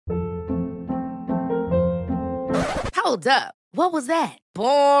Hold up. What was that?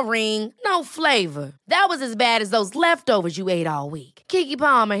 Boring. No flavor. That was as bad as those leftovers you ate all week. Keke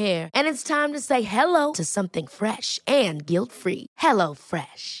Palmer here, and it's time to say hello to something fresh and guilt-free. Hello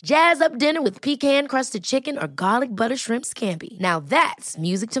Fresh. Jazz up dinner with pecan-crusted chicken or garlic butter shrimp scampi. Now that's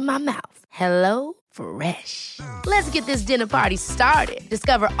music to my mouth. Hello Fresh. Let's get this dinner party started.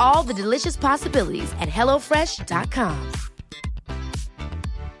 Discover all the delicious possibilities at hellofresh.com.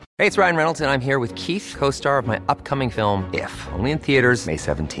 Hey, it's Ryan Reynolds, and I'm here with Keith, co-star of my upcoming film, If, only in theaters May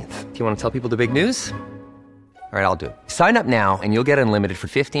 17th. Do you want to tell people the big news? All right, I'll do it. Sign up now and you'll get unlimited for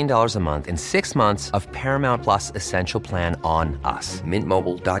 $15 a month and 6 months of Paramount Plus Essential Plan on us.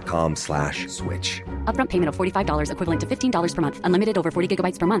 MintMobile.com/switch. Upfront payment of $45 equivalent to $15 per month. Unlimited over 40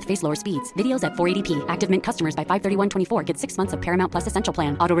 gigabytes per month. Face lower speeds. Videos at 480p. Active Mint customers by 531.24 get 6 months of Paramount Plus Essential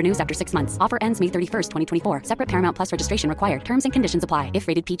Plan. Auto renews after 6 months. Offer ends May 31st, 2024. Separate Paramount Plus registration required. Terms and conditions apply if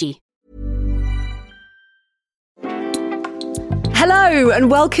rated PG. Hello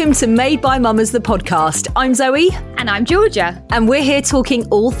and welcome to Made by Mamas, the podcast. I'm Zoe. And I'm Georgia. And we're here talking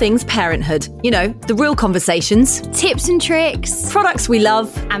all things parenthood. You know, the real conversations. Tips and tricks. Products we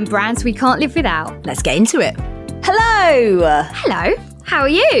love. And brands we can't live without. Let's get into it. Hello. Hello. How are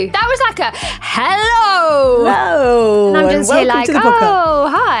you? That was like a hello. Hello. And I'm just here like, oh,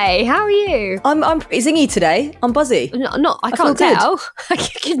 hi. How are you? I'm pretty zingy today. I'm buzzy. I can't tell.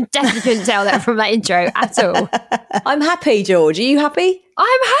 You definitely couldn't tell that from that intro at all. I'm happy, George. Are you happy?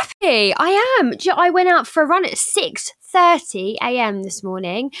 I'm happy. I am. I went out for a run at 6:30 a.m. this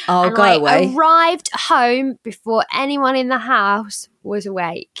morning. Oh, and go away. Arrived home before anyone in the house was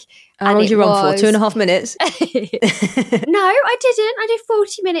awake. How long did you run for? 2.5 minutes? No, I didn't. I did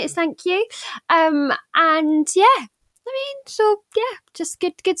 40 minutes, thank you. And yeah, I mean, so yeah, just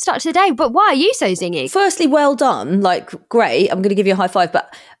good start to the day. But why are you so zingy? Firstly, well done. Like, great. I'm going to give you a high five.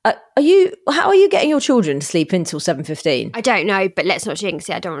 But how are you getting your children to sleep until 7:15? I don't know, but let's not jinx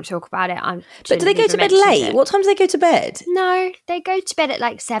it. I don't want to talk about it. But do they go to bed late? What time do they go to bed? No, they go to bed at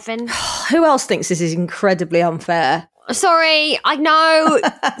like 7. Who else thinks this is incredibly unfair? Sorry, I know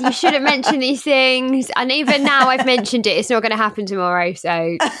you shouldn't mention these things. And even now I've mentioned it, it's not going to happen tomorrow.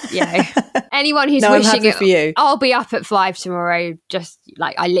 So, you know, anyone who's wishing it, for you. I'll be up at 5 tomorrow. Just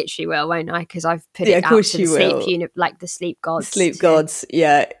like, I literally will, won't I? Because I've put it out to the sleep unit, like the sleep gods. Sleep gods,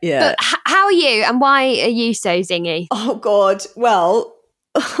 yeah. But how are you and why are you so zingy? Oh, God. Well...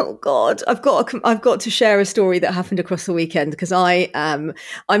 Oh God, I've got to share a story that happened across the weekend because I'm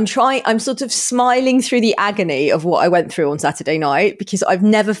sort of smiling through the agony of what I went through on Saturday night because I've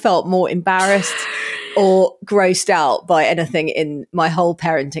never felt more embarrassed or grossed out by anything in my whole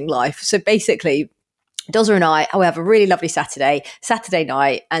parenting life. So basically, Dozza and I, we have a really lovely Saturday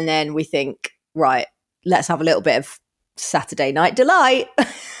night, and then we think, right, let's have a little bit of Saturday night delight.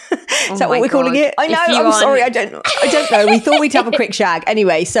 Is that what we're calling it? I know. I'm sorry. I don't know. We thought we'd have a quick shag.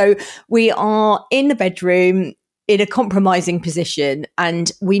 Anyway, so we are in the bedroom in a compromising position.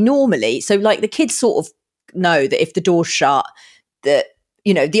 And we normally, so like the kids sort of know that if the door's shut, that,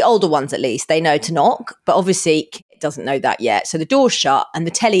 you know, the older ones at least, they know to knock. But obviously Kit doesn't know that yet. So the door's shut and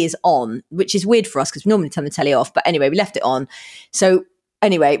the telly is on, which is weird for us because we normally turn the telly off. But anyway, we left it on. So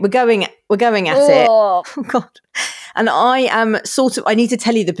anyway, we're going at it. Oh God. And I need to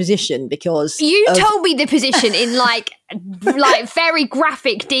tell you the position because... You told me the position in like very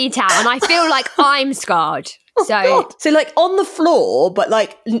graphic detail and I feel like I'm scarred. Oh, so God. So like on the floor, but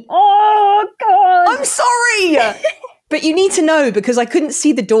like... Oh, God. I'm sorry. But you need to know because I couldn't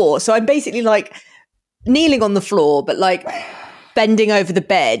see the door. So I'm basically like kneeling on the floor, but like bending over the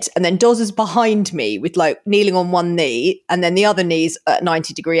bed. And then Dozza's behind me with like kneeling on one knee and then the other knee's at a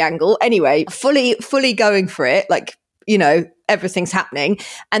 90-degree angle. Anyway, fully going for it. Like, you know, everything's happening.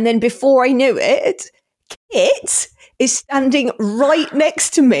 And then before I knew it, Kit is standing right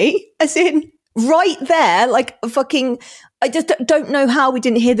next to me, as in right there, like a fucking, I just don't know how we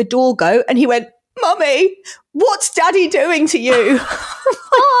didn't hear the door go. And he went, Mummy, what's Daddy doing to you?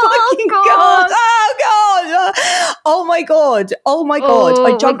 Oh, God. Oh my God.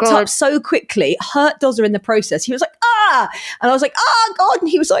 I jumped up so quickly, hurt Dozza in the process. He was like, ah. And I was like, ah, God. And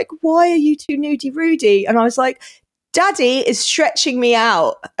he was like, why are you too nudie Rudy? And I was like, Daddy is stretching me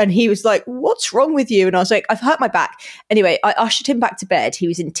out. And he was like, what's wrong with you? And I was like, I've hurt my back. Anyway, I ushered him back to bed. He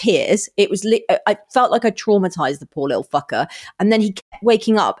was in tears. It was, I felt like I traumatized the poor little fucker. And then he kept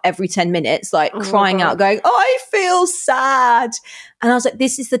waking up every 10 minutes, like crying out, going, I feel sad. And I was like,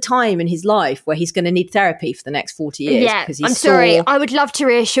 this is the time in his life where he's going to need therapy for the next 40 years. Yeah, I'm sorry. I would love to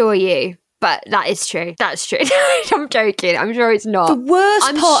reassure you. But that is true. That's true. I'm joking. I'm sure it's not. The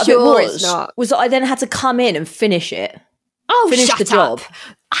worst part of it was that I then had to come in and finish it. Oh, finished shut the job. up.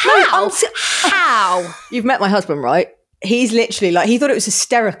 How? You've met my husband, right? He's literally like, he thought it was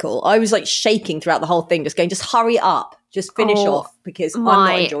hysterical. I was like shaking throughout the whole thing, just going, just hurry up, just finish off, because I'm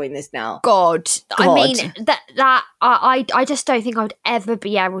not enjoying this now. God. I mean, I just don't think I would ever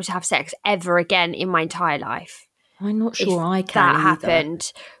be able to have sex ever again in my entire life. I'm not sure I can that either.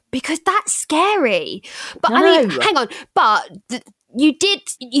 happened, because that's scary. But I mean, hang on. But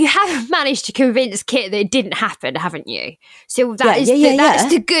you have managed to convince Kit that it didn't happen, haven't you? So that is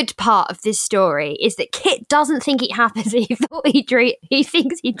the good part of this story, is that Kit doesn't think it happened. He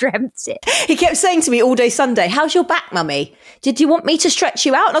thinks he dreamt it. He kept saying to me all day Sunday, "How's your back, mummy? Did you want me to stretch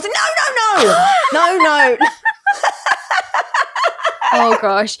you out?" And I was like, no. Oh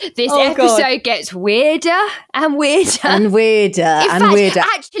gosh, this episode gets weirder and weirder. And weirder and weirder.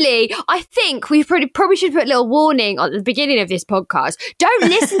 Actually, I think we probably should put a little warning at the beginning of this podcast. Don't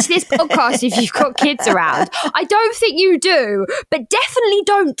listen to this podcast if you've got kids around. I don't think you do, but definitely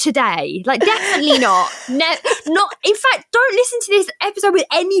don't today. Like, definitely not. Not. In fact, don't listen to this episode with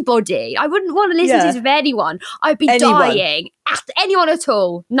anybody. I wouldn't want to listen to this with anyone. I'd be dying. Anyone at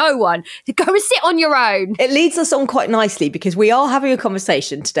all. No one. Go and sit on your own. It leads us on quite nicely, because we are having a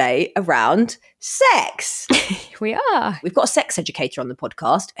conversation today around sex. We are. We've got a sex educator on the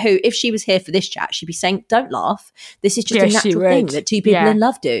podcast who, if she was here for this chat, she'd be saying, don't laugh. This is just a natural thing that two people in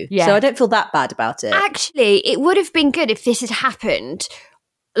love do. Yeah. So I don't feel that bad about it. Actually, it would have been good if this had happened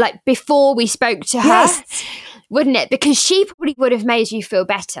like before we spoke to her, wouldn't it? Because she probably would have made you feel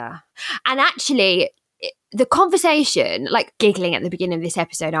better. And actually, the conversation, like giggling at the beginning of this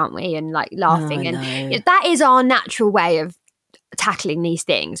episode, aren't we? And like laughing. And that is our natural way of tackling these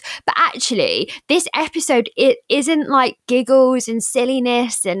things. But actually, this episode, it isn't like giggles and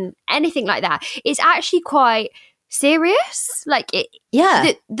silliness and anything like that. It's actually quite serious. Like,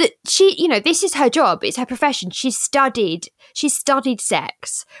 that she, you know, this is her job. It's her profession. She's studied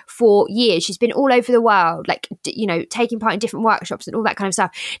sex for years. She's been all over the world, like, you know, taking part in different workshops and all that kind of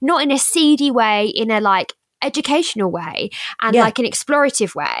stuff. Not in a seedy way, in a like educational way and like an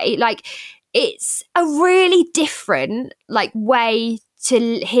explorative way. Like, it's a really different like way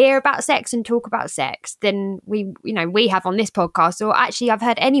to hear about sex and talk about sex than we have on this podcast, or actually I've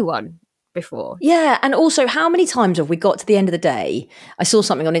heard anyone before. Yeah, and also, how many times have we got to the end of the day? I saw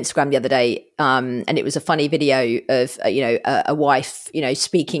something on Instagram the other day, and it was a funny video of a wife,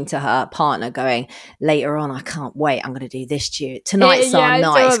 speaking to her partner, going, "Later on, I can't wait. I'm going to do this to you. Tonight's our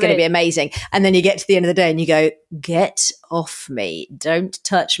night. It's going to be amazing." And then you get to the end of the day and you go, "Get off me! Don't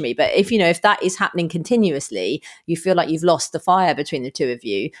touch me." But if that is happening continuously, you feel like you've lost the fire between the two of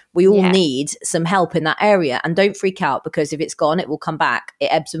you. We all need some help in that area, and don't freak out, because if it's gone, it will come back. It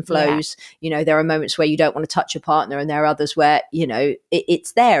ebbs and flows. There are moments where you don't want to touch your partner, and there are others where,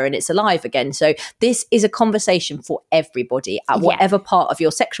 it's there and it's alive again. So this is a conversation for everybody at whatever part of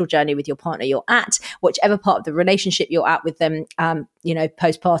your sexual journey with your partner you're at, whichever part of the relationship you're at with them,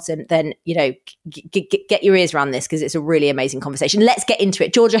 postpartum, then, get your ears around this, because it's a really amazing conversation. Let's get into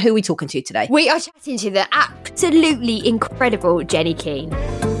it. Georgia, who are we talking to today? We are chatting to the absolutely incredible Jenny Keane.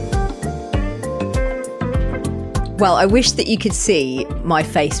 Well, I wish that you could see my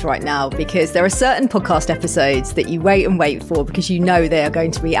face right now, because there are certain podcast episodes that you wait and wait for, because they are going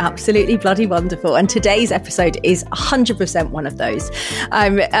to be absolutely bloody wonderful. And today's episode is 100% one of those.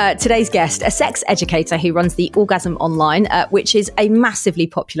 Today's guest, a sex educator who runs the Orgasm Online, which is a massively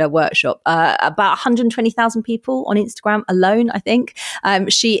popular workshop. About 120,000 people on Instagram alone, I think.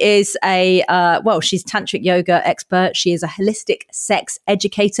 She is she's tantric yoga expert. She is a holistic sex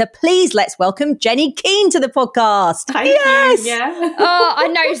educator. Please, let's welcome Jenny Keane to the podcast. Hi, yes. Yeah. Oh, I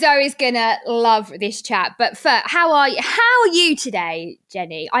know Zoe's gonna love this chat. But first, how are you today,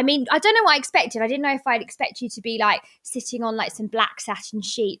 Jenny? I mean, I don't know what I expected. I didn't know if I'd expect you to be like sitting on like some black satin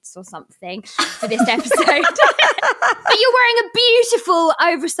sheets or something for this episode. But you're wearing a beautiful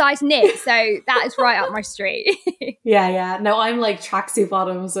oversized knit, so that is right up my street. Yeah. No, I'm like tracksuit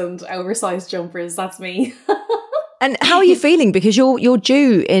bottoms and oversized jumpers. That's me. And how are you feeling? Because you're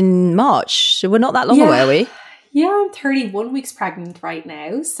due in March, so we're not that long away, are we? Yeah, I'm 31 weeks pregnant right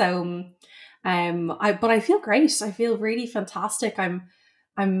now. So, but I feel great. I feel really fantastic. I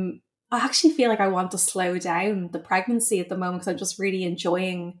actually feel like I want to slow down the pregnancy at the moment, because I'm just really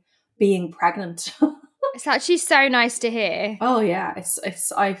enjoying being pregnant. It's actually so nice to hear. Oh yeah,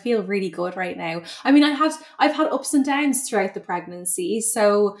 it's. I feel really good right now. I mean, I've had ups and downs throughout the pregnancy.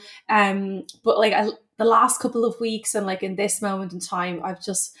 So, but like the last couple of weeks and like in this moment in time, I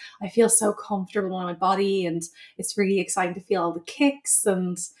feel so comfortable in my body, and it's really exciting to feel all the kicks,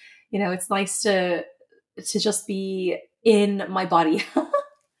 and it's nice to just be in my body.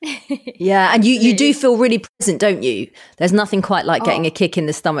 Yeah, and you do Absolutely. feel really present, don't you? There's nothing quite like getting a kick in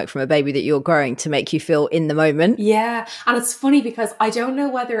the stomach from a baby that you're growing to make you feel in the moment. Yeah. And it's funny because I don't know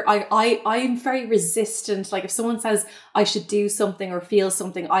whether I'm very resistant. Like if someone says I should do something or feel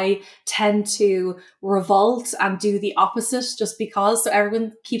something, I tend to revolt and do the opposite just because. So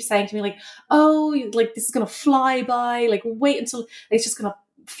everyone keeps saying to me like, oh, like this is going to fly by, like wait until it's just going to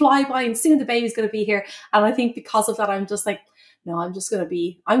fly by and soon the baby's going to be here. And I think because of that, I'm just like, no, I'm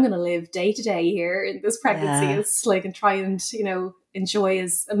going to live day to day here in this pregnancy. Yeah. It's like, and try and, enjoy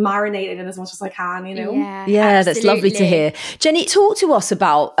marinate in as much as I can, Yeah, Yeah, that's lovely to absolutely. hear. Jenny, talk to us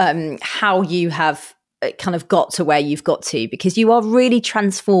about how you have kind of got to where you've got to, because you are really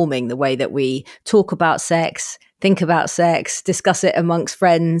transforming the way that we talk about sex, think about sex, discuss it amongst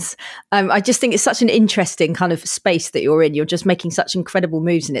friends. I just think it's such an interesting kind of space that you're in. You're just making such incredible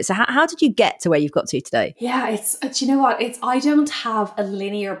moves in it. So how did you get to where you've got to today? Yeah, do you know what? I don't have a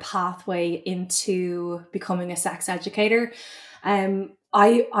linear pathway into becoming a sex educator.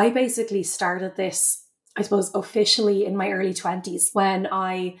 I basically started this, I suppose, officially in my early 20s when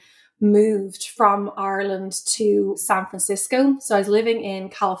I moved from Ireland to San Francisco. So I was living in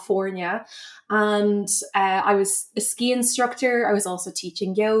California and I was a ski instructor. I was also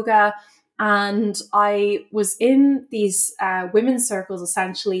teaching yoga. And I was in these women's circles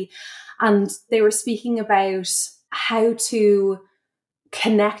essentially, and they were speaking about how to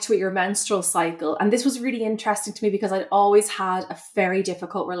connect with your menstrual cycle. And this was really interesting to me because I'd always had a very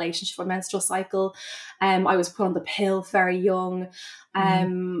difficult relationship with menstrual cycle. I was put on the pill very young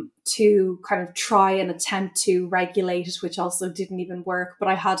to kind of try and attempt to regulate it, which also didn't even work. But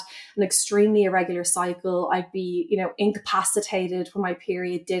I had an extremely irregular cycle. I'd be, incapacitated when my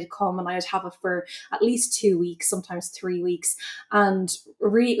period did come, and I'd have it for at least 2 weeks, sometimes 3 weeks. And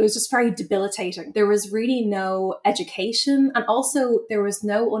really, it was just very debilitating. There was really no education, and also there was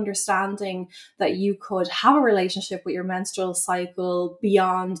no understanding that you could have a relationship with your menstrual cycle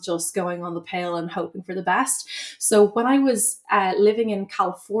beyond just going on the pill and hoping for the best. So when I was living in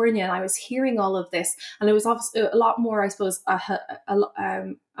California and I was hearing all of this, and it was obviously a lot more, I suppose,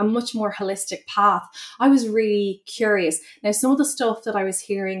 a much more holistic path, I was really curious. Now, some of the stuff that I was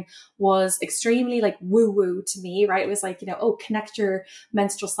hearing was extremely like woo-woo to me, right? It was like, connect your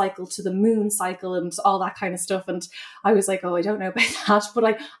menstrual cycle to the moon cycle and all that kind of stuff. And I was like, oh, I don't know about that. But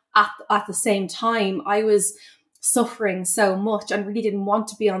like at the same time, I was suffering so much and really didn't want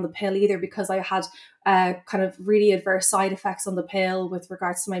to be on the pill either, because I had kind of really adverse side effects on the pill with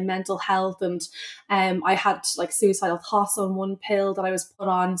regards to my mental health. And I had like suicidal thoughts on one pill that I was put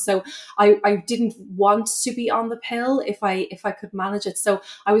on. So I didn't want to be on the pill if I could manage it. So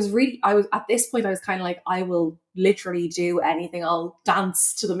I was at this point, I was kind of like, I will literally do anything. I'll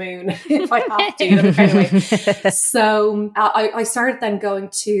dance to the moon if I have to. Kind of way. So I started then going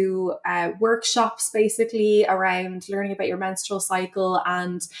to workshops basically around learning about your menstrual cycle.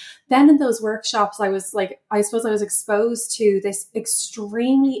 And then in those workshops, I was exposed to this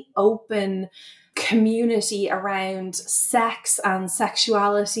extremely open community around sex and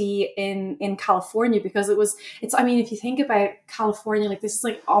sexuality in California, because I mean, if you think about California, like this is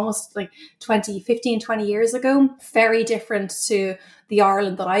like almost like 20 years ago, very different to the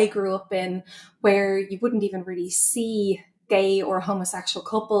Ireland that I grew up in, where you wouldn't even really see gay or homosexual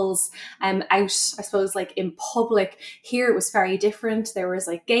couples out, I suppose, like in public. Here it was very different. There was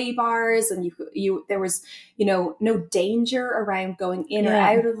like gay bars, and there was no danger around going in or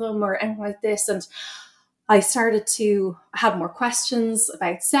out of them or anything like this. And I started to have more questions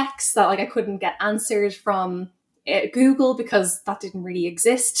about sex that like I couldn't get answered from Google, because that didn't really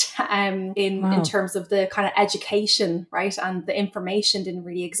exist in terms of the kind of education, right? And the information didn't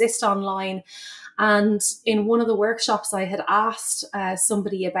really exist online. And in one of the workshops, I had asked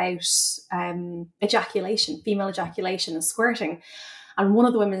somebody about ejaculation, female ejaculation and squirting. And one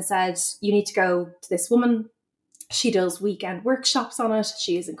of the women said, you need to go to this woman. She does weekend workshops on it.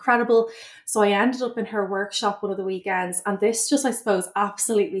 She is incredible. So I ended up in her workshop one of the weekends. And this just, I suppose,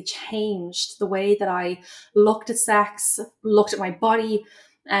 absolutely changed the way that I looked at sex, looked at my body,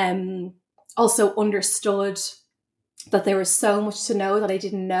 also understood that there was so much to know that I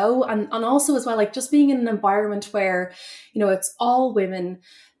didn't know. And also as well, like just being in an environment where, it's all women,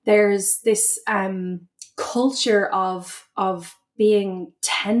 there's this culture of being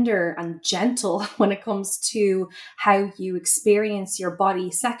tender and gentle when it comes to how you experience your body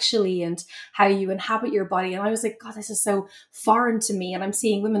sexually and how you inhabit your body. And I was like, God, this is so foreign to me. And I'm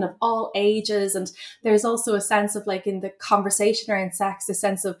seeing women of all ages. And there's also a sense of, like, in the conversation around sex, a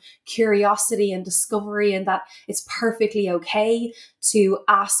sense of curiosity and discovery, and that it's perfectly okay to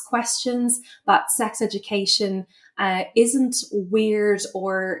ask questions, that sex education isn't weird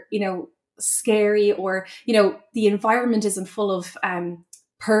or, scary, or, the environment isn't full of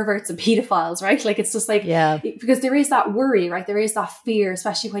perverts and pedophiles, right? Like, it's just like, because there is that worry, right? There is that fear,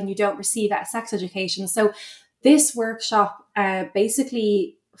 especially when you don't receive that sex education. So this workshop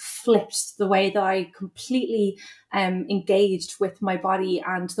basically flipped the way that I completely engaged with my body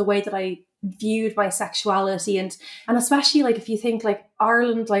and the way that I viewed my sexuality. And especially, like, if you think, like,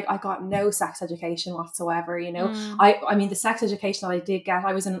 Ireland, like, I got no sex education whatsoever, I mean, the sex education that I did get,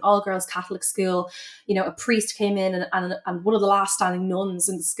 I was in an all-girls Catholic school, a priest came in and one of the last standing nuns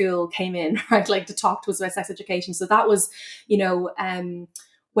in the school came in, right, like, to talk to us about sex education. So that was,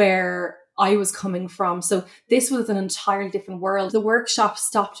 where I was coming from. So this was an entirely different world. The workshop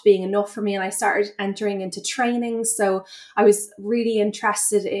stopped being enough for me, and I started entering into training. So I was really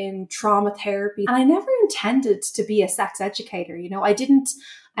interested in trauma therapy, and I never intended to be a sex educator. I didn't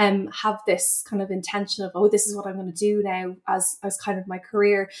have this kind of intention of, oh, this is what I'm going to do now as kind of my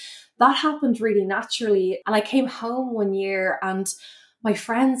career. That happened really naturally. And I came home one year and my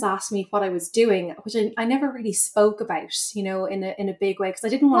friends asked me what I was doing, which I never really spoke about, in a big way, because I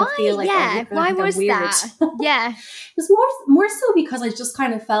didn't want to feel like why was weird. That? Yeah, it was more so because I just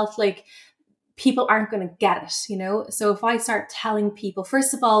kind of felt like people aren't going to get it, So if I start telling people,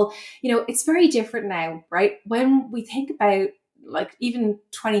 first of all, it's very different now, right? When we think about, like, even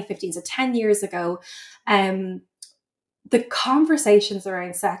 2015, so 10 years ago, the conversations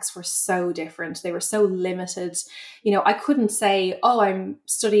around sex were so different. They were so limited. I couldn't say, oh, I'm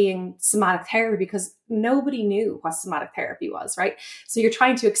studying somatic therapy, because nobody knew what somatic therapy was, right? So you're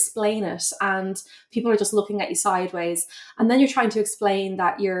trying to explain it and people are just looking at you sideways. And then you're trying to explain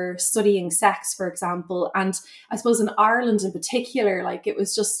that you're studying sex, for example. And I suppose in Ireland in particular, like, it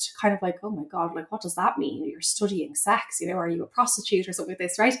was just kind of like, oh my God, like, what does that mean? You're studying sex, are you a prostitute or something like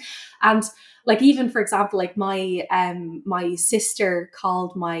this, right? And, like, even, for example, like, my my sister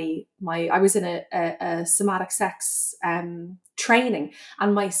called I was in a somatic sex training,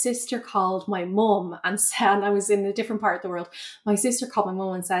 and my sister called my mum and said, and I was in a different part of the world, my sister called my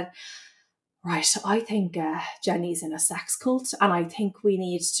mum and said, right, I think Jenny's in a sex cult, and I think we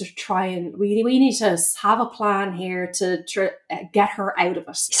need to try and we need to have a plan here to get her out of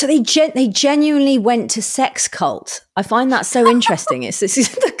it. So they genuinely went to sex cult. I find that so interesting.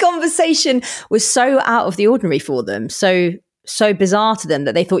 The conversation was so out of the ordinary for them, so bizarre to them,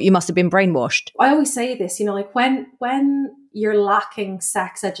 that they thought you must have been brainwashed. I always say this, like, when you're lacking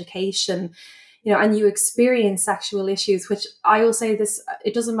sex education, and you experience sexual issues, which I will say this,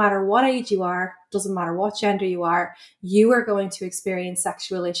 it doesn't matter what age you are, doesn't matter what gender you are going to experience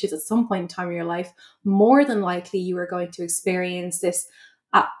sexual issues at some point in time in your life. More than likely, you are going to experience this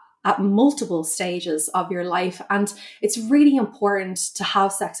at multiple stages of your life. And it's really important to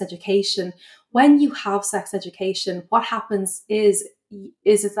have sex education. When you have sex education, what happens is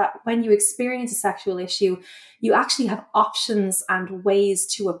that when you experience a sexual issue, you actually have options and ways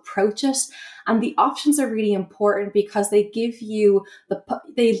to approach it. And the options are really important because they give you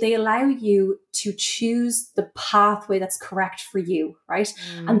they allow you to choose the pathway that's correct for you, right?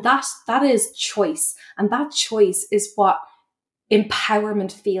 And that is choice. And that choice is what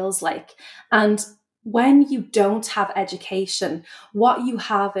empowerment feels like. And when you don't have education, what you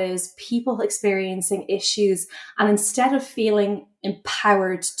have is people experiencing issues, and instead of feeling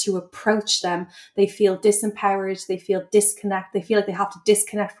empowered to approach them, they feel disempowered, they feel disconnect, they feel like they have to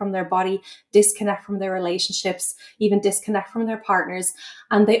disconnect from their body, disconnect from their relationships, even disconnect from their partners,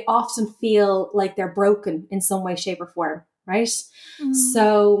 and they often feel like they're broken in some way, shape or form. Right.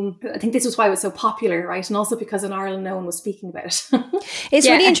 So I think this was why it was so popular, right? And also because in Ireland, no one was speaking about it. It's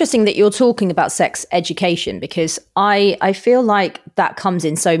really interesting that you're talking about sex education, because I feel like that comes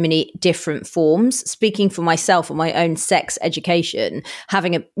in so many different forms. Speaking for myself and my own sex education,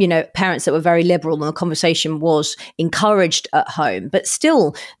 having parents that were very liberal and the conversation was encouraged at home, but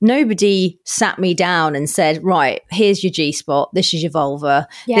still nobody sat me down and said, right, here's your G-spot, this is your vulva,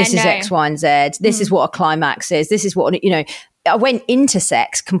 this is X, Y, and Z, this is what a climax is, this is what, I went into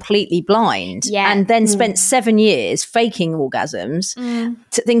sex completely blind and then spent 7 years faking orgasms,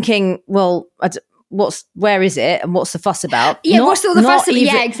 thinking, well, where is it and what's the fuss about? What's all the fuss about?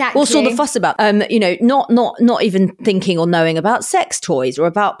 Yeah, exactly. What's all the fuss about? Not even thinking or knowing about sex toys or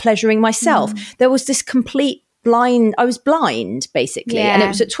about pleasuring myself. There was this complete blind. I was blind, basically. Yeah. And it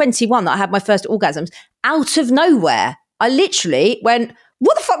was at 21 that I had my first orgasms out of nowhere. I literally went,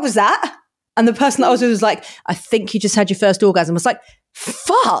 what the fuck was that? And the person that I was with was like, I think you just had your first orgasm. I was like,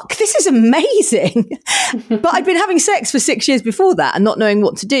 fuck, this is amazing. But I'd been having sex for 6 years before that and not knowing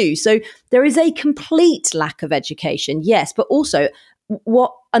what to do. So there is a complete lack of education, yes, but also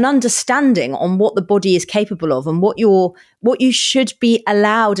what an understanding on what the body is capable of and what you should be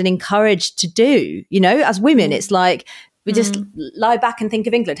allowed and encouraged to do. You know, as women, it's like we just lie back and think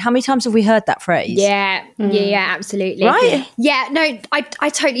of England. How many times have we heard that phrase? Yeah, absolutely. Right? Yeah, no, I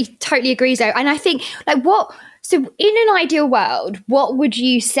totally agree, Zoe. And I think so in an ideal world, what would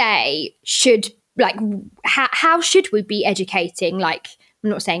you say should, like, how should we be educating? Like, I'm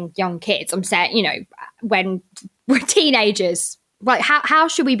not saying young kids, I'm saying, you know, when we're teenagers. Like, how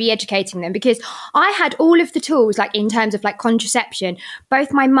should we be educating them? Because I had all of the tools, like in terms of like contraception.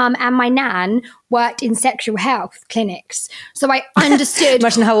 Both my mum and my nan worked in sexual health clinics. So I understood.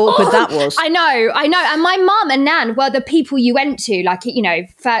 Imagine how awkward that was. I know. And my mum and nan were the people you went to. Like, you know,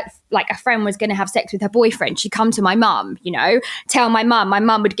 like a friend was going to have sex with her boyfriend, she'd come to my mum, you know, tell my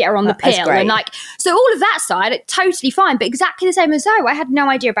mum would get her on the pill. And like, so all of that side, totally fine. But exactly the same as Zoe, I had no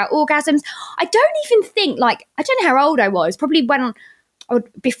idea about orgasms. I don't even think, like, I don't know how old I was, probably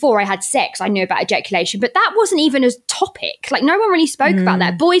before I had sex, I knew about ejaculation, but that wasn't even a topic. Like, no one really spoke about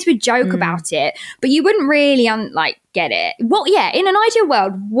that. Boys would joke about it, but you wouldn't really get it. Well, yeah, in an ideal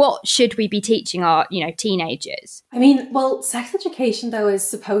world, what should we be teaching our, you know, teenagers? I mean, well, sex education, though, is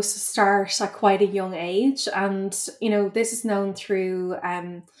supposed to start at quite a young age. And, you know, this is known through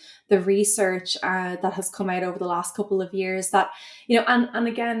the research that has come out over the last couple of years that, you know, and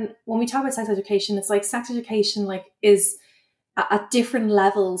again, when we talk about sex education, it's like sex education, like, is at different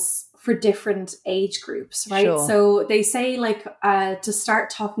levels for different age groups, right? Sure. So they say, like, to start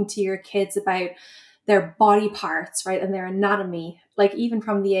talking to your kids about their body parts, right, and their anatomy, like even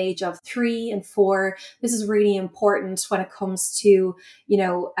from the age of 3 and 4, this is really important when it comes to, you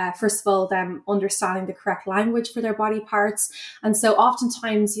know, first of all, them understanding the correct language for their body parts. And so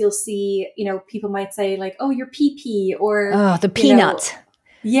oftentimes you'll see, you know, people might say like, oh, your pee-pee, or the peanut.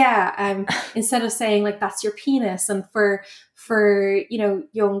 Instead of saying like, that's your penis. And for, you know,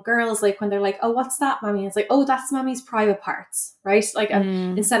 young girls, like when they're like, oh, what's that, mommy? It's like, oh, that's mommy's private parts, right? Like,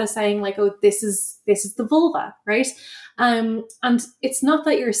 instead of saying like, oh, this is the vulva, right? And it's not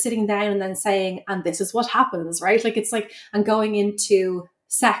that you're sitting down and then saying, and this is what happens, right? Like, it's like, and going into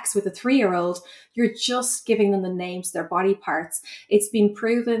sex with a 3-year-old, you're just giving them the names of their body parts. It's been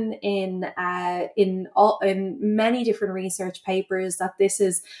proven in many different research papers that this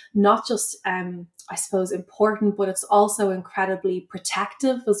is not just I suppose important, but it's also incredibly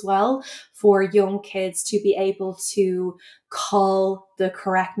protective as well for young kids to be able to call the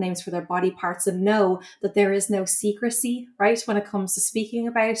correct names for their body parts and know that there is no secrecy, right, when it comes to speaking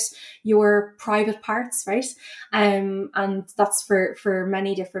about your private parts, right? And that's for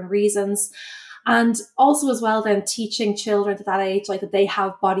many different reasons. And also as well, then teaching children at that age, like, that they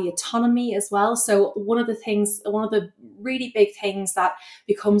have body autonomy as well. So one of the really big things that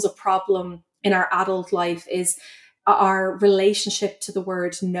becomes a problem in our adult life is our relationship to the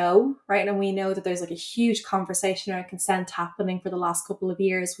word no, right? And we know that there's like a huge conversation around consent happening for the last couple of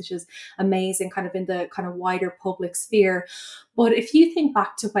years, which is amazing, kind of in the kind of wider public sphere. But if you think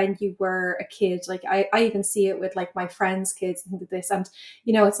back to when you were a kid, like I even see it with like my friends' kids and this, and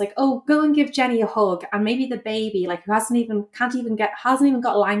you know, it's like, oh, go and give Jenny a hug, and maybe the baby, like, who hasn't even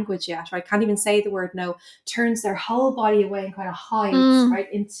got language yet, right, can't even say the word no, turns their whole body away and kind of hides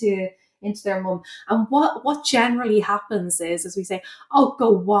right into their mum. And what generally happens is we say, oh,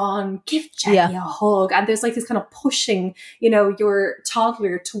 go on, give Jenny a hug. And there's like this kind of pushing, you know, your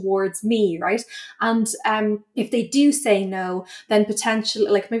toddler towards me, right? And if they do say no, then potentially,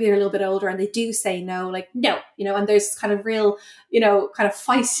 like, maybe they're a little bit older and they do say no, like, no, you know, and there's kind of real, you know, kind of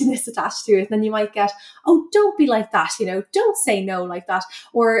feistiness attached to it. And then you might get, oh, don't be like that, you know, don't say no like that.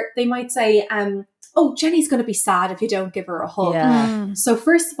 Or they might say, oh, Jenny's going to be sad if you don't give her a hug. Yeah. So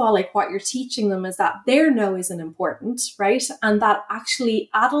first of all, like, what you're teaching them is that their no isn't important, right? And that actually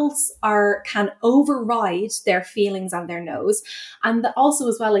adults can override their feelings and their no's. And also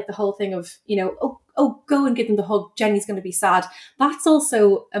as well, like, the whole thing of, you know, oh, go and give them the hug, Jenny's going to be sad. That's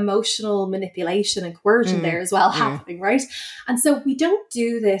also emotional manipulation and coercion there as well happening, right? And so we don't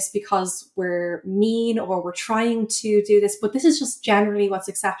do this because we're mean or we're trying to do this, but this is just generally what's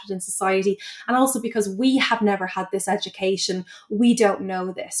accepted in society. And also because we have never had this education, we don't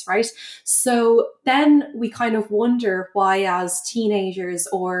know this, right? So then we kind of wonder why, as teenagers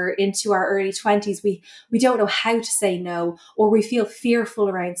or into our early 20s, we don't know how to say no, or we feel fearful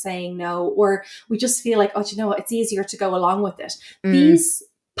around saying no, or we just feel like, oh, do you know what? It's easier to go along with it. These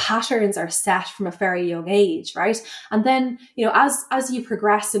patterns are set from a very young age, right? And then, you know, as you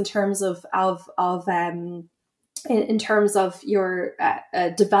progress in terms of in terms of your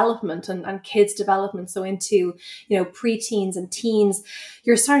development and kids' development, so into, you know, preteens and teens,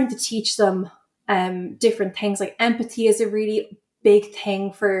 you're starting to teach them different things. Like empathy is a really big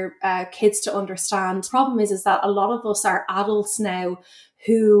thing for kids to understand. The problem is that a lot of us are adults now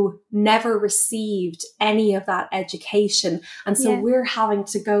who never received any of that education. And so we're having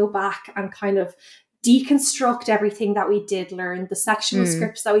to go back and kind of deconstruct everything that we did learn. The sexual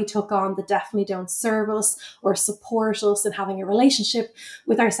scripts that we took on that definitely don't serve us or support us in having a relationship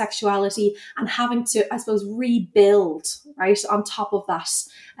with our sexuality, and having to, I suppose, rebuild right on top of that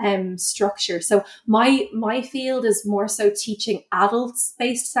structure. So my field is more so teaching adults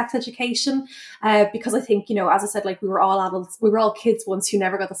based sex education, because I think, you know, as I said, like we were all adults, we were all kids once who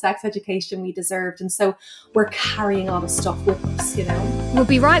never got the sex education we deserved, and so we're carrying all the stuff with us, you know. We'll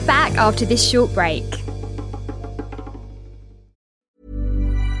be right back after this short break.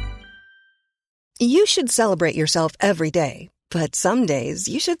 You should celebrate yourself every day, but some days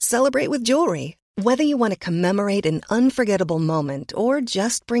you should celebrate with jewelry. Whether you want to commemorate an unforgettable moment or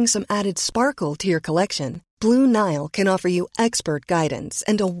just bring some added sparkle to your collection, Blue Nile can offer you expert guidance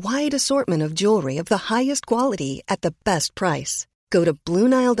and a wide assortment of jewelry of the highest quality at the best price. Go to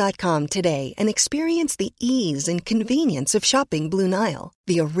BlueNile.com today and experience the ease and convenience of shopping Blue Nile,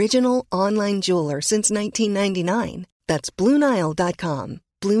 the original online jeweler since 1999. That's BlueNile.com.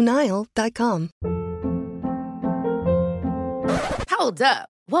 BlueNile.com. Hold up.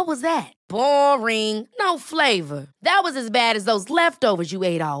 What was that? Boring. No flavor. That was as bad as those leftovers you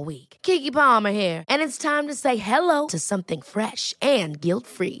ate all week. Keke Palmer here, and it's time to say hello to something fresh and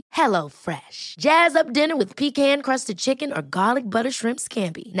guilt-free. Hello Fresh. Jazz up dinner with pecan-crusted chicken or garlic butter shrimp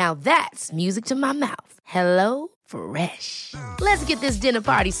scampi. Now that's music to my mouth. Hello Fresh. Let's get this dinner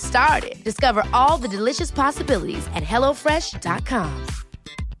party started. Discover all the delicious possibilities at HelloFresh.com.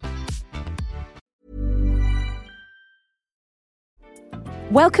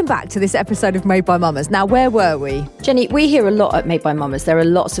 Welcome back to this episode of Made by Mamas. Now, where were we? Jenny, we hear a lot at Made by Mamas. There are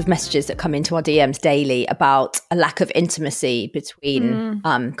lots of messages that come into our DMs daily about a lack of intimacy between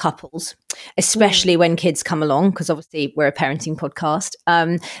couples, especially when kids come along, because obviously we're a parenting podcast.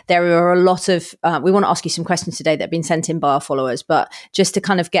 There are a lot of, we want to ask you some questions today that have been sent in by our followers, but just to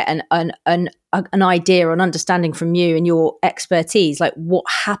kind of get an idea or an understanding from you and your expertise, like what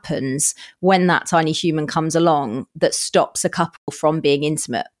happens when that tiny human comes along that stops a couple from being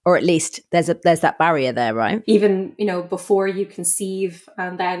intimate, or at least there's that barrier there, right? Even, you know, before you conceive,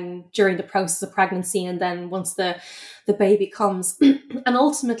 and then during the process of pregnancy, and then once the baby comes, and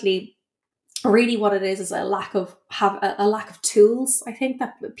ultimately, really what it is a lack of tools. I think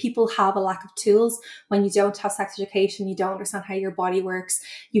that people have a lack of tools when you don't have sex education. You don't understand how your body works.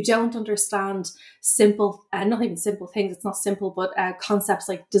 You don't understand simple, not even simple things. It's not simple, but concepts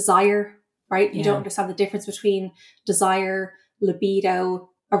like desire, right? You don't understand the difference between desire, libido,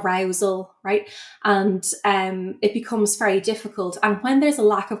 arousal, right? And it becomes very difficult. And when there's a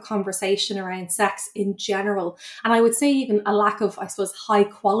lack of conversation around sex in general, and I would say even a lack of, I suppose, high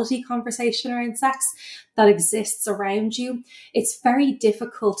quality conversation around sex that exists around you, it's very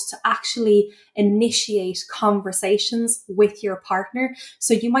difficult to actually initiate conversations with your partner.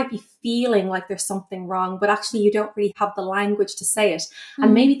 So you might be feeling like there's something wrong, but actually you don't really have the language to say it.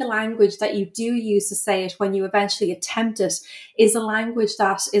 And maybe the language that you do use to say it when you eventually attempt it is a language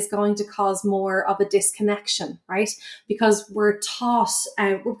that is going to cause more of a disconnection, right? Because we're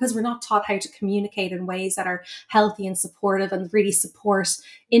not taught how to communicate in ways that are healthy and supportive and really support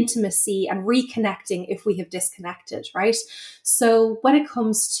intimacy and reconnecting if we have disconnected, right? So when it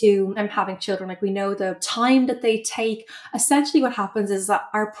comes to having children, like we know the time that they take, essentially what happens is that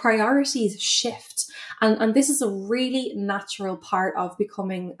our priorities shift. And this is a really natural part of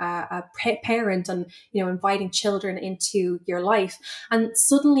becoming a parent and, you know, inviting children into your life. And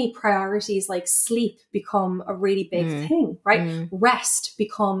suddenly priorities like sleep become a really big thing, right? Rest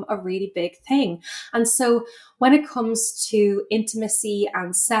become a really big thing. And so when it comes to intimacy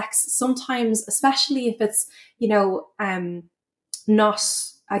and sex, sometimes, especially if it's, you know, I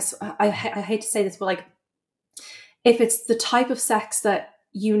hate to say this, but like, if it's the type of sex that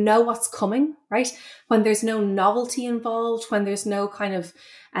you know what's coming, right? When there's no novelty involved, when there's no kind of,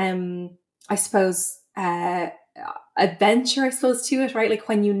 I suppose, adventure, I suppose, to it, right? Like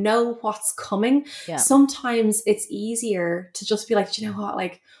when you know what's coming, sometimes it's easier to just be like, do you know what,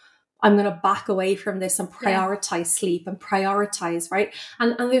 like, I'm going to back away from this and prioritize sleep and prioritize, right?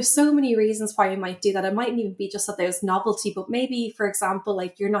 And there's so many reasons why you might do that. It mightn't even be just that there's novelty, but maybe, for example,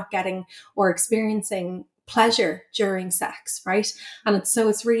 like you're not getting or experiencing pleasure during sex, right? And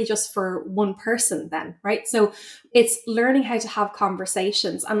it's really just for one person then, right? So it's learning how to have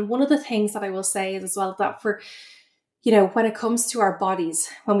conversations. And one of the things that I will say is as well that for, when it comes to our bodies,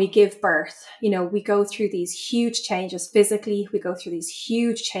 when we give birth, we go through these huge changes physically, we go through these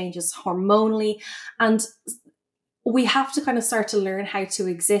huge changes hormonally, and we have to kind of start to learn how to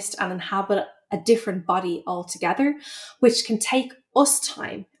exist and inhabit a different body altogether, which can take us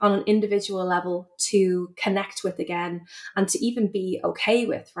time on an individual level to connect with again and to even be okay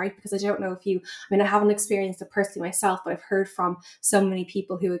with, right? Because I don't know if I haven't experienced it personally myself, but I've heard from so many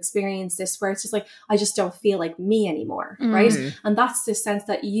people who experience this where it's just like, I just don't feel like me anymore, right? And that's the sense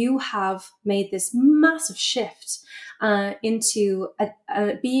that you have made this massive shift into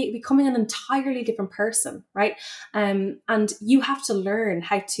becoming an entirely different person, right? And you have to learn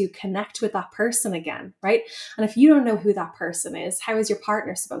how to connect with that person again, right? And if you don't know who that person is, how is your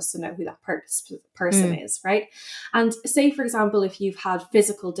partner supposed to know who that person is, right? And say, for example, if you've had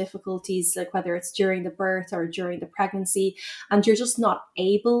physical difficulties, like whether it's during the birth or during the pregnancy, and you're just not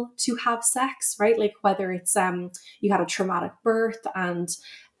able to have sex, right? Like whether it's you had a traumatic birth and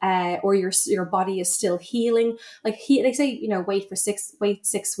or your body is still healing. Like they say, wait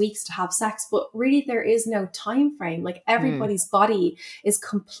 6 weeks to have sex, but really there is no time frame. Like everybody's body is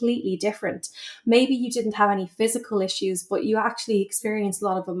completely different. Maybe you didn't have any physical issues, but you actually experienced a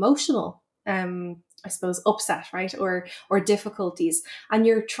lot of emotional, I suppose, upset, right? Or difficulties. And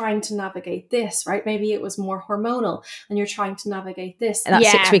you're trying to navigate this, right? Maybe it was more hormonal and you're trying to navigate this. And that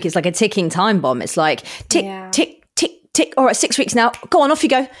 6 week is like a ticking time bomb. It's like tick, tick, tick. All right, 6 weeks now. Go on, off you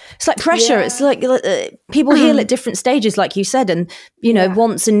go. It's like pressure. Yeah. It's like people heal at different stages, like you said, and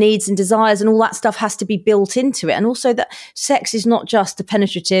wants and needs and desires and all that stuff has to be built into it. And also that sex is not just a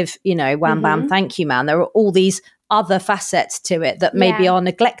penetrative, wham bam, thank you, man. There are all these other facets to it that maybe are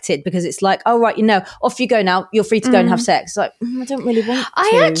neglected because it's like, oh right, off you go now. You're free to go and have sex. It's like I don't really want to.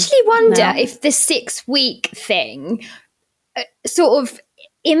 I actually wonder if the 6 week thing sort of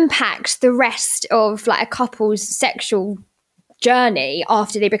impacts the rest of like a couple's sexual journey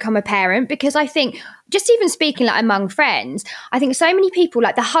after they become a parent, because I think just even speaking like among friends, I think so many people,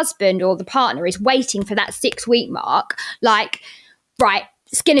 like the husband or the partner is waiting for that 6 week mark, like, right,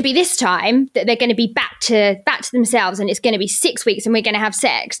 it's going to be this time that they're going to be back to themselves and it's going to be 6 weeks and we're going to have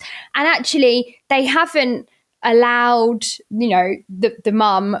sex. And actually they haven't allowed, the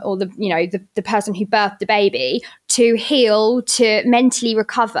mum or the person who birthed the baby to heal, to mentally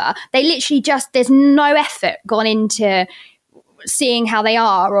recover. They literally there's no effort gone into seeing how they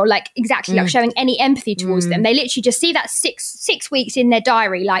are or like exactly like showing any empathy towards them. They literally just see that six weeks in their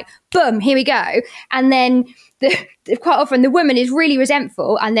diary, like boom, here we go. And then quite often the woman is really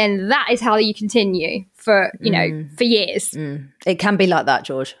resentful, and then that is how you continue for for years. It can be like that,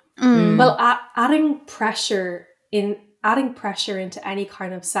 George. Well, adding pressure into any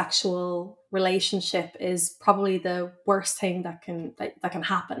kind of sexual relationship is probably the worst thing that can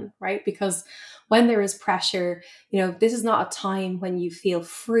happen, right? Because when there is pressure, this is not a time when you feel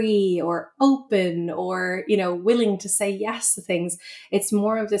free or open or willing to say yes to things. It's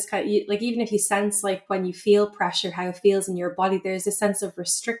more of this kind of, like, even if you sense like when you feel pressure, how it feels in your body, there's a sense of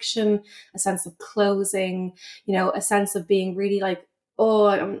restriction, a sense of closing, a sense of being really like, oh,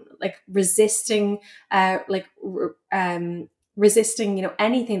 I'm like resisting, resisting,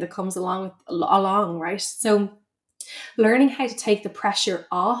 anything that comes along, right? So learning how to take the pressure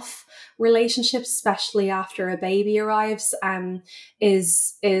off relationships, especially after a baby arrives,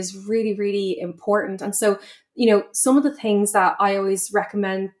 is really, really important. And so, some of the things that I always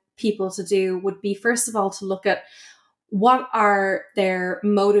recommend people to do would be, first of all, to look at what are their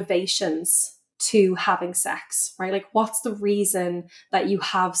motivations to having sex, right? Like, what's the reason that you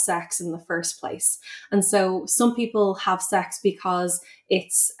have sex in the first place? And so some people have sex because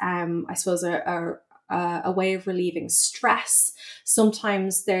it's, I suppose, a way of relieving stress.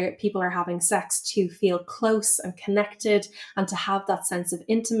 Sometimes people are having sex to feel close and connected and to have that sense of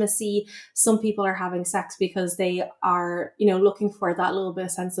intimacy. Some people are having sex because they are, looking for that little bit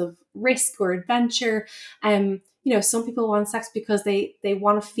of sense of risk or adventure. Some people want sex because they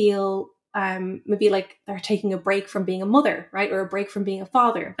want to feel maybe like they're taking a break from being a mother, right? Or a break from being a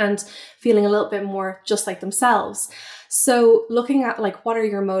father and feeling a little bit more just like themselves. So looking at like, what are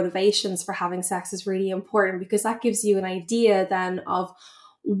your motivations for having sex is really important, because that gives you an idea then of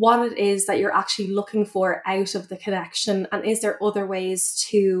what it is that you're actually looking for out of the connection, and is there other ways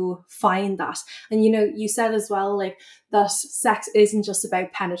to find that. And you said as well, like, that sex isn't just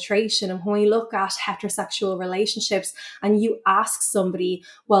about penetration. And when we look at heterosexual relationships and you ask somebody,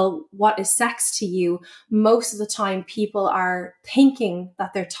 well, what is sex to you? Most of the time people are thinking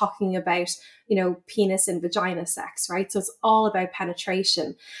that they're talking about, penis and vagina sex, right? So it's all about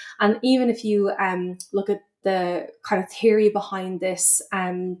penetration. And even if you look at the kind of theory behind this,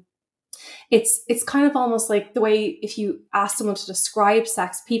 it's kind of almost like the way, if you ask someone to describe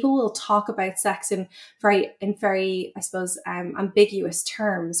sex, people will talk about sex in very, I suppose, ambiguous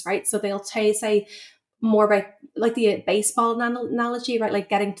terms, right? So they'll say more about like the baseball analogy, right? Like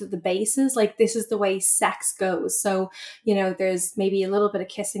getting to the bases, like this is the way sex goes. So, there's maybe a little bit of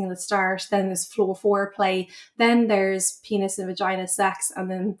kissing in the start, then there's floor foreplay, then there's penis and vagina sex, and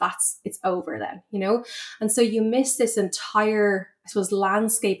then it's over then, And so you miss this entire, I suppose,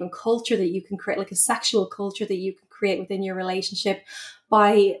 landscape and culture that you can create, like a sexual culture that you can create within your relationship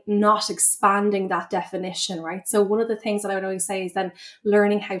by not expanding that definition, right? So one of the things that I would always say is then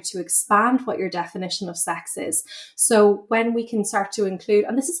learning how to expand what your definition of sex is. So when we can start to include,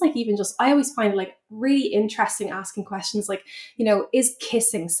 and this is like even just, I always find it like really interesting asking questions like, is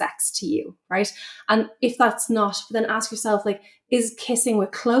kissing sex to you, right? And if that's not, then ask yourself, like, is kissing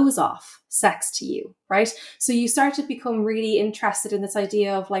with clothes off sex to you, right? So you start to become really interested in this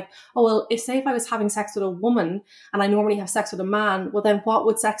idea of like, oh, well, if I was having sex with a woman and I normally have sex with a man, well, then what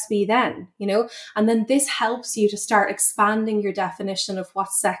would sex be then, And then this helps you to start expanding your definition of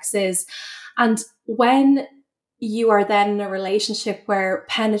what sex is. And when you are then in a relationship where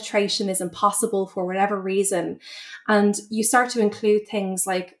penetration is impossible for whatever reason, and you start to include things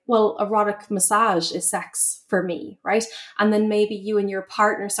like, well, erotic massage is sex for me, right? And then maybe you and your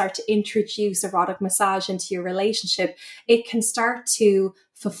partner start to introduce erotic massage into your relationship, it can start to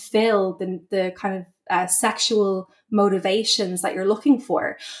fulfill the kind of sexual motivations that you're looking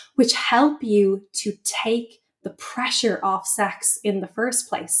for, which help you to take the pressure off sex in the first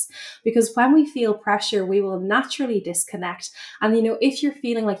place. Because when we feel pressure, we will naturally disconnect. And, if you're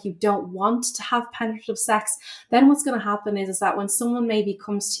feeling like you don't want to have penetrative sex, then what's going to happen is that when someone maybe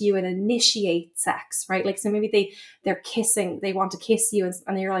comes to you and initiates sex, right? Like, so maybe they're kissing, they want to kiss you,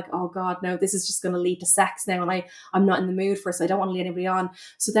 and you're like, oh God, no, this is just going to lead to sex now. And I'm not in the mood for it, so I don't want to lead anybody on.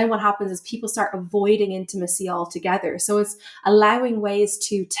 So then what happens is people start avoiding intimacy altogether. So it's allowing ways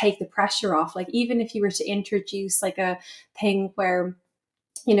to take the pressure off. Like, even if you were to introduce like a thing where,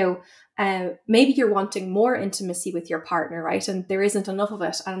 maybe you're wanting more intimacy with your partner, right? And there isn't enough of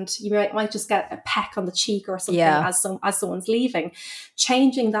it. And you might just get a peck on the cheek or something as someone's leaving.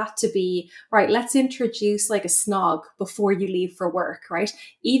 Changing that to be, right, let's introduce like a snog before you leave for work, right?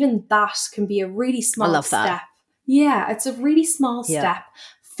 Even that can be a really small step. Yeah, it's a really small step.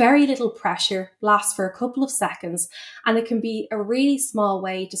 Very little pressure, lasts for a couple of seconds, and it can be a really small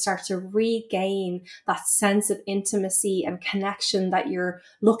way to start to regain that sense of intimacy and connection that you're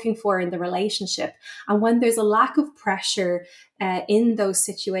looking for in the relationship. And when there's a lack of pressure in those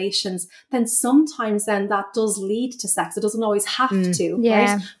situations, then sometimes then that does lead to sex. It doesn't always have to,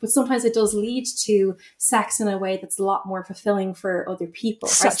 right? But sometimes it does lead to sex in a way that's a lot more fulfilling for other people.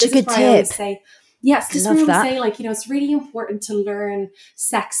 Such a good tip. Yes, just really say, like, it's really important to learn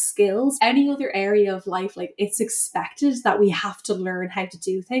sex skills. Any other area of life, like, it's expected that we have to learn how to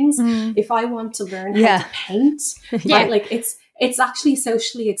do things. If I want to learn how to paint, right, like it's actually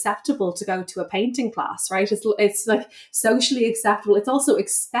socially acceptable to go to a painting class, right? It's like socially acceptable. It's also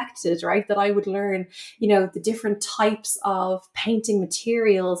expected, right, that I would learn, the different types of painting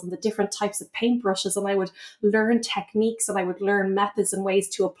materials and the different types of paintbrushes, and I would learn techniques and I would learn methods and ways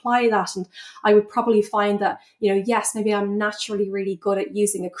to apply that. And I would probably find that, yes, maybe I'm naturally really good at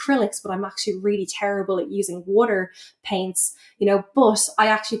using acrylics, but I'm actually really terrible at using water paints, but I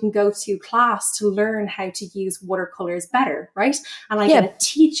actually can go to class to learn how to use watercolors better, right? And I get a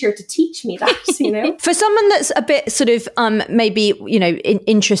teacher to teach me that, For someone that's a bit sort of maybe,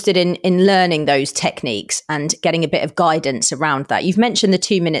 interested in learning those techniques and getting a bit of guidance around that. You've mentioned the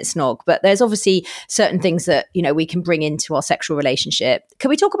 2-minute snog, but there's obviously certain things that, we can bring into our sexual relationship. Can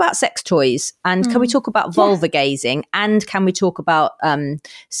we talk about sex toys, and can we talk about vulva gazing, and can we talk about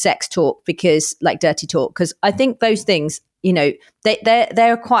sex talk, because like dirty talk? Because I think those things,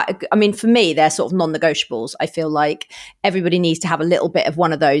 they're quite, for me, they're sort of non-negotiables. I feel like everybody needs to have a little bit of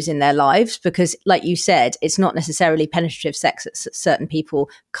one of those in their lives, because like you said, it's not necessarily penetrative sex that certain people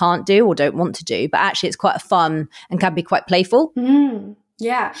can't do or don't want to do, but actually it's quite fun and can be quite playful.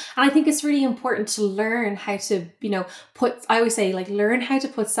 Yeah. And I think it's really important to learn how to, I always say, like, learn how to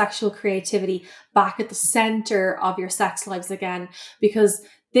put sexual creativity back at the center of your sex lives again, because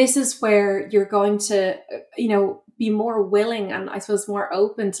this is where you're going to, be more willing and I suppose more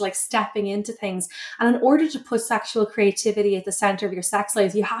open to like stepping into things. And in order to put sexual creativity at the center of your sex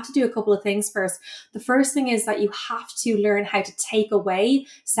lives, you have to do a couple of things first. The first thing is that you have to learn how to take away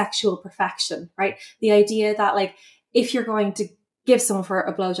sexual perfection, right? The idea that, like, if you're going to give someone for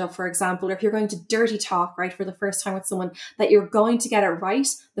a blowjob, for example, or if you're going to dirty talk, right, for the first time with someone, that you're going to get it right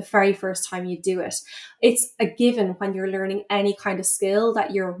the very first time you do it. It's a given when you're learning any kind of skill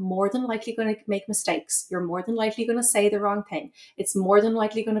that you're more than likely going to make mistakes. You're more than likely going to say the wrong thing. It's more than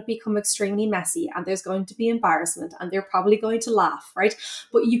likely going to become extremely messy, and there's going to be embarrassment, and they're probably going to laugh, right?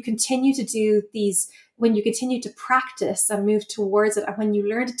 But you continue to do these when you continue to practice and move towards it, and when you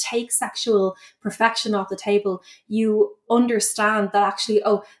learn to take sexual perfection off the table, you understand that actually,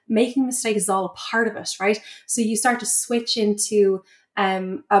 making mistakes is all a part of it, right? So you start to switch into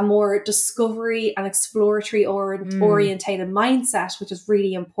a more discovery and exploratory orientated mindset, which is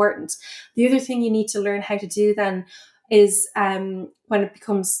really important. The other thing you need to learn how to do then is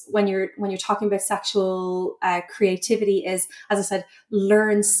when you're talking about sexual creativity is, as I said,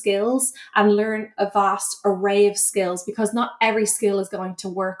 learn skills and learn a vast array of skills, because not every skill is going to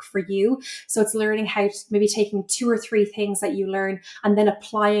work for you. So it's learning how to maybe taking 2 or 3 things that you learn and then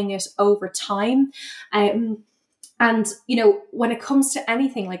applying it over time. And, when it comes to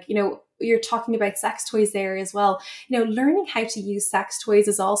anything, like, you're talking about sex toys there as well, learning how to use sex toys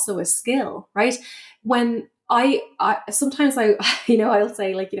is also a skill, right? When I sometimes I'll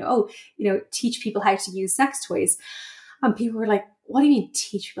say, like, teach people how to use sex toys. And people were like, what do you mean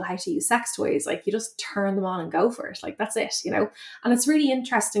teach people how to use sex toys? Like, you just turn them on and go for it. Like, that's it, And it's really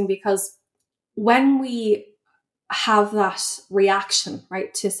interesting because when we have that reaction,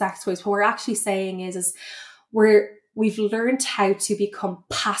 right, to sex toys, what we're actually saying is we've learned how to become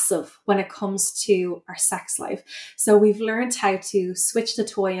passive when it comes to our sex life. So we've learned how to switch the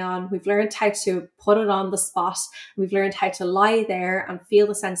toy on. We've learned how to put it on the spot. We've learned how to lie there and feel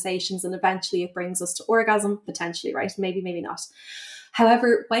the sensations. And eventually it brings us to orgasm, potentially, right? Maybe, maybe not.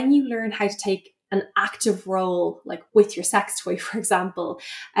 However, when you learn how to take an active role, like with your sex toy, for example,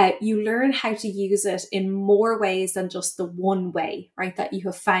 you learn how to use it in more ways than just the one way, right, that you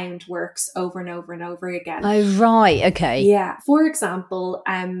have found works over and over and over again. Oh, right. Okay. Yeah. For example,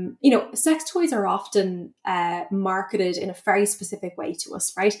 sex toys are often marketed in a very specific way to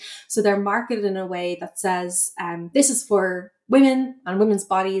us, right? So they're marketed in a way that says, this is for women and women's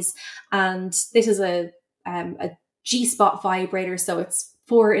bodies, and this is a G-spot vibrator, so it's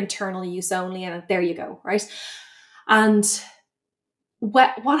for internal use only, and there you go, right? And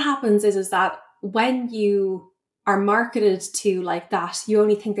what happens is that when you are marketed to like that, you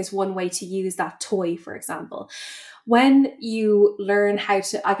only think there's one way to use that toy, for example. When you learn how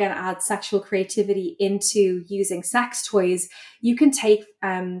to, again, add sexual creativity into using sex toys, you can take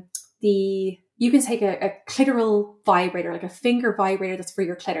a clitoral vibrator, like a finger vibrator that's for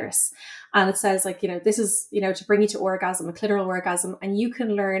your clitoris. And it says, like, this is, to bring you to orgasm, a clitoral orgasm. And you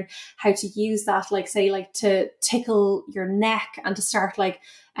can learn how to use that, like, say, like to tickle your neck and to start like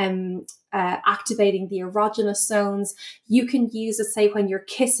activating the erogenous zones. You can use it, say, when you're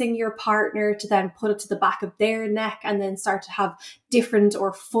kissing your partner, to then put it to the back of their neck and then start to have different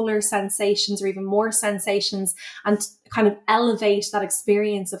or fuller sensations or even more sensations, and kind of elevate that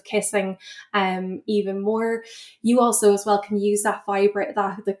experience of kissing even more. You also as well can use that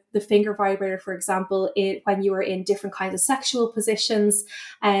the finger vibrator, for example, when you are in different kinds of sexual positions.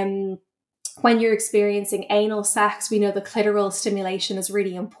 When you're experiencing anal sex, we know the clitoral stimulation is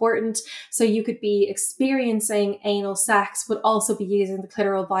really important. So you could be experiencing anal sex, but also be using the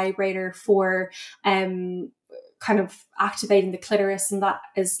clitoral vibrator for kind of activating the clitoris, and that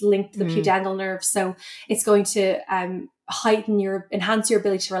is linked to the pudendal nerve. So it's going to enhance your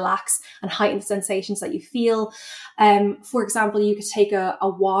ability to relax and heighten the sensations that you feel. For example, you could take a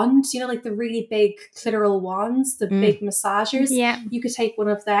wand, like the really big clitoral wands, the big massagers. Yeah. You could take one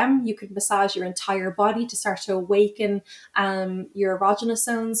of them. You could massage your entire body to start to awaken your erogenous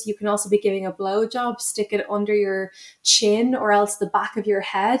zones. You can also be giving a blowjob, stick it under your chin or else the back of your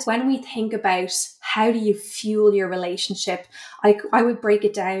head. When we think about how do you fuel your relationship, I would break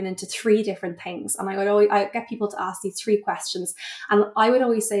it down into 3 different things. And I get people to ask these 3 questions. And I would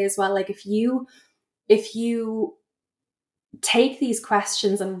always say as well, like, if you take these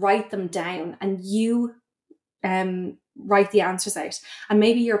questions and write them down, and you write the answers out, and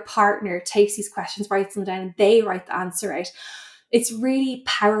maybe your partner takes these questions, writes them down, and they write the answer out, it's really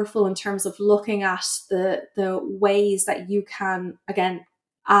powerful in terms of looking at the ways that you can, again,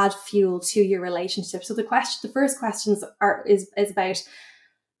 add fuel to your relationship. So the first questions is about,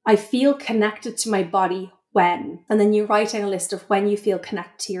 I feel connected to my body when, and then you write down a list of when you feel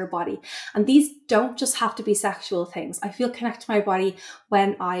connected to your body. And these don't just have to be sexual things. I feel connected to my body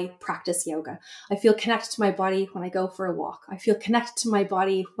when I practice yoga. I feel connected to my body when I go for a walk. I feel connected to my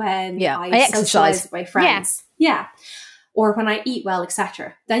body when I socialize with my friends. Yeah. Or when I eat well,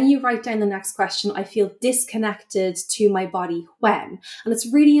 etc. Then you write down the next question. I feel disconnected to my body when. And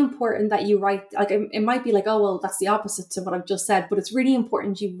it's really important that you write, like, it might be like, oh, well, that's the opposite to what I've just said, but it's really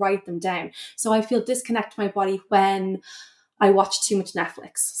important you write them down. So I feel disconnected to my body when I watch too much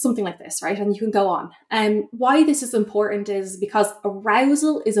Netflix, something like this, right? And you can go on. And why this is important is because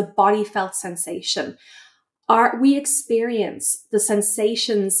arousal is a body felt sensation. We experience the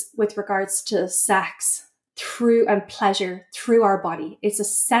sensations with regards to sex through and pleasure through our body. It's a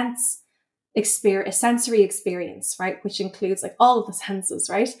sensory experience, right? Which includes like all of the senses,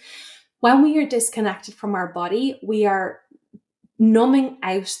 right? When we are disconnected from our body, we are numbing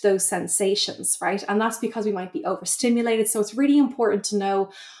out those sensations, right? And that's because we might be overstimulated. So it's really important to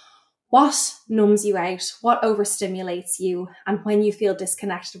know what numbs you out, what overstimulates you, and when you feel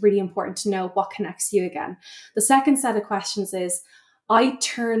disconnected, really important to know what connects you again. The second set of questions is, I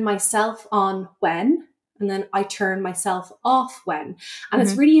turn myself on when, and then I turn myself off when. And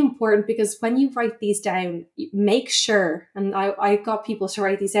it's really important because when you write these down, make sure, and I got people to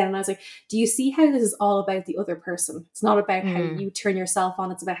write these down, and I was like, do you see how this is all about the other person? It's not about how you turn yourself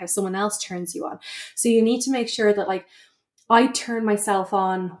on, it's about how someone else turns you on. So you need to make sure that, like, I turn myself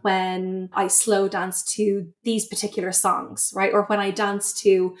on when I slow dance to these particular songs, right? Or when I dance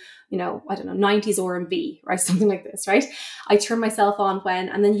to, you know, I don't know, 90s R&B, right? Something like this, right? I turn myself on when,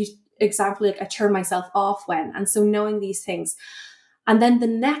 and then example, like I turn myself off when. And so knowing these things. And then the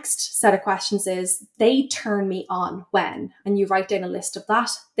next set of questions is, they turn me on when, and you write down a list of that.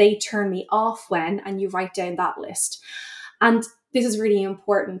 They turn me off when, and you write down that list. And this is really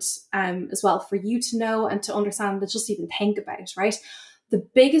important as well for you to know and to understand, and just even think about, right? The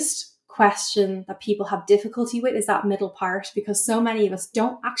biggest question that people have difficulty with is that middle part, because so many of us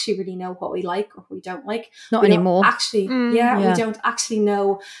don't actually really know what we like or what we don't like. Not anymore. We don't actually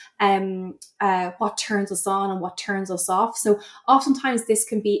know what turns us on and what turns us off. So oftentimes this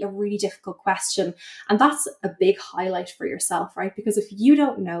can be a really difficult question, and that's a big highlight for yourself, right? Because if you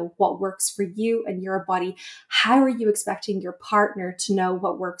don't know what works for you and your body, how are you expecting your partner to know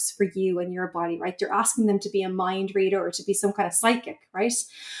what works for you and your body, right? You're asking them to be a mind reader or to be some kind of psychic, right?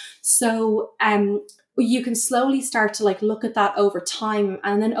 So you can slowly start to like look at that over time,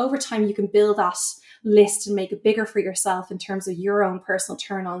 and then over time you can build that list and make it bigger for yourself in terms of your own personal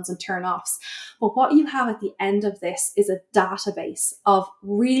turn-ons and turn-offs. But what you have at the end of this is a database of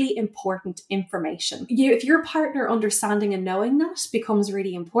really important information. If your partner understanding and knowing that becomes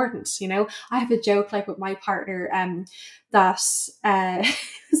really important, you know, I have a joke like with my partner that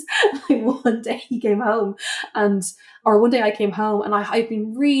one day he came home one day I came home and I'd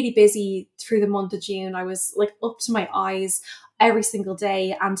been really busy through the month of June. I was like up to my eyes every single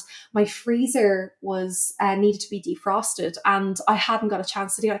day, and my freezer was needed to be defrosted, and I hadn't got a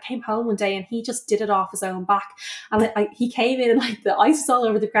chance to do it. I came home one day and he just did it off his own back, and he came in and like the ice was all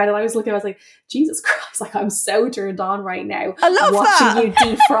over the ground, and I was like, Jesus Christ, like I'm so turned on right now. I love watching you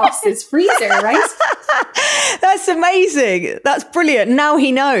defrost his freezer, right? That's amazing. That's brilliant. Now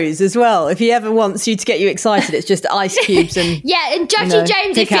he knows as well. If he ever wants you to get you excited, it's just ice cubes and and Jackie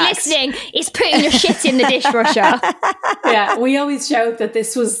James, if you're listening, is putting your shit in the dishwasher. Yeah, we always joke that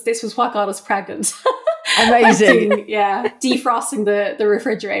this was what got us pregnant. Amazing. Defrosting the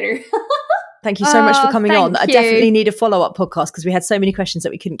refrigerator. Thank you so much for coming on. I definitely need a follow-up podcast because we had so many questions that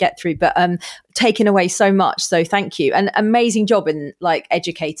we couldn't get through, but taken away so much. So thank you. And amazing job in like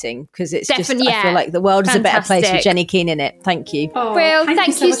educating, because it's definitely, I feel like the world is a better place with Jenny Keane in it. Thank you. Oh, Will,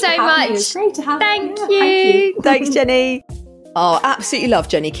 thank you so much. It's great to have you. Thank you. Thanks, Jenny. Oh, absolutely love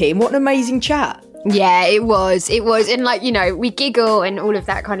Jenny Keane. What an amazing chat. Yeah, it was. And like, you know, we giggle and all of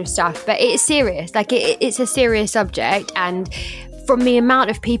that kind of stuff, but it's serious. Like it's a serious subject. And from the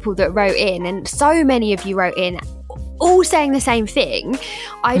amount of people that wrote in, and so many of you wrote in, all saying the same thing,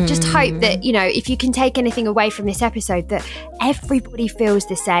 I just hope that, you know, if you can take anything away from this episode, that everybody feels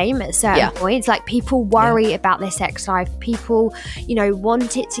the same at certain points. Like people worry about their sex life. People, you know,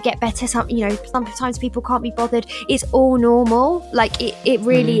 want it to get better. Sometimes people can't be bothered. It's all normal. Like it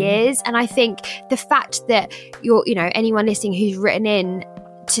really is. And I think the fact that anyone listening who's written in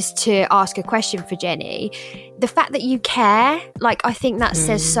just to ask a question for Jenny, the fact that you care, like I think that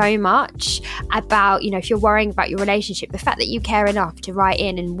says so much about, you know, if you're worrying about your relationship, the fact that you care enough to write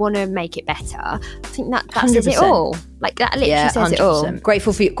in and want to make it better, I think that says it all. Like that literally says it all.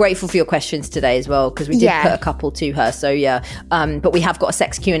 Grateful for your questions today as well, because we did put a couple to her. So but we have got a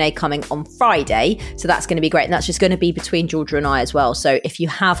sex Q&A coming on Friday, so that's going to be great, and that's just going to be between Georgia and I as well. So if you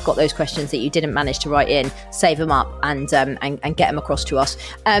have got those questions that you didn't manage to write in, save them up and get them across to us.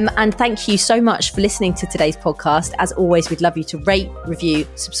 And thank you so much for listening to today's podcast. As always, we'd love you to rate, review,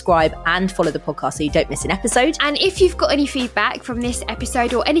 subscribe, and follow the podcast so you don't miss an episode. And if you've got any feedback from this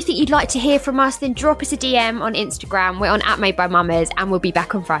episode or anything you'd like to hear from us, then drop us a DM on Instagram. We're on @MadeByMamas, and we'll be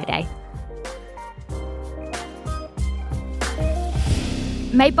back on Friday.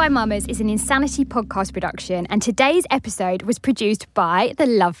 Made by Mamas is an Insanity podcast production, and today's episode was produced by the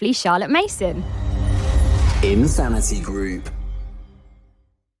lovely Charlotte Mason. Insanity Group.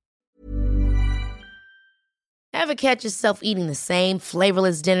 Ever catch yourself eating the same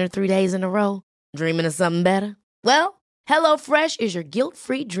flavorless dinner 3 days in a row? Dreaming of something better? Well, HelloFresh is your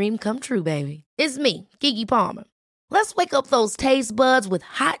guilt-free dream come true, baby. It's me, Keke Palmer. Let's wake up those taste buds with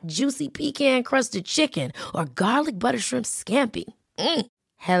hot, juicy pecan-crusted chicken or garlic butter shrimp scampi.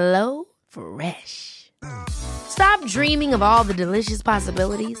 Hello Fresh. Stop dreaming of all the delicious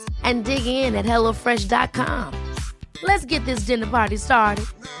possibilities and dig in at HelloFresh.com. Let's get this dinner party started.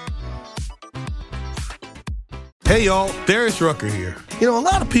 Hey, y'all, Darius Rucker here. A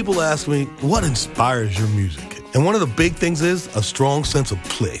lot of people ask me, what inspires your music? And one of the big things is a strong sense of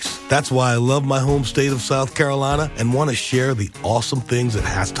place. That's why I love my home state of South Carolina and want to share the awesome things it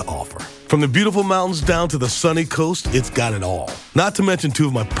has to offer. From the beautiful mountains down to the sunny coast, it's got it all. Not to mention two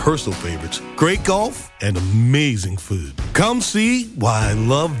of my personal favorites, great golf and amazing food. Come see why I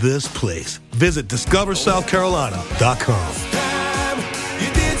love this place. Visit discoversouthcarolina.com.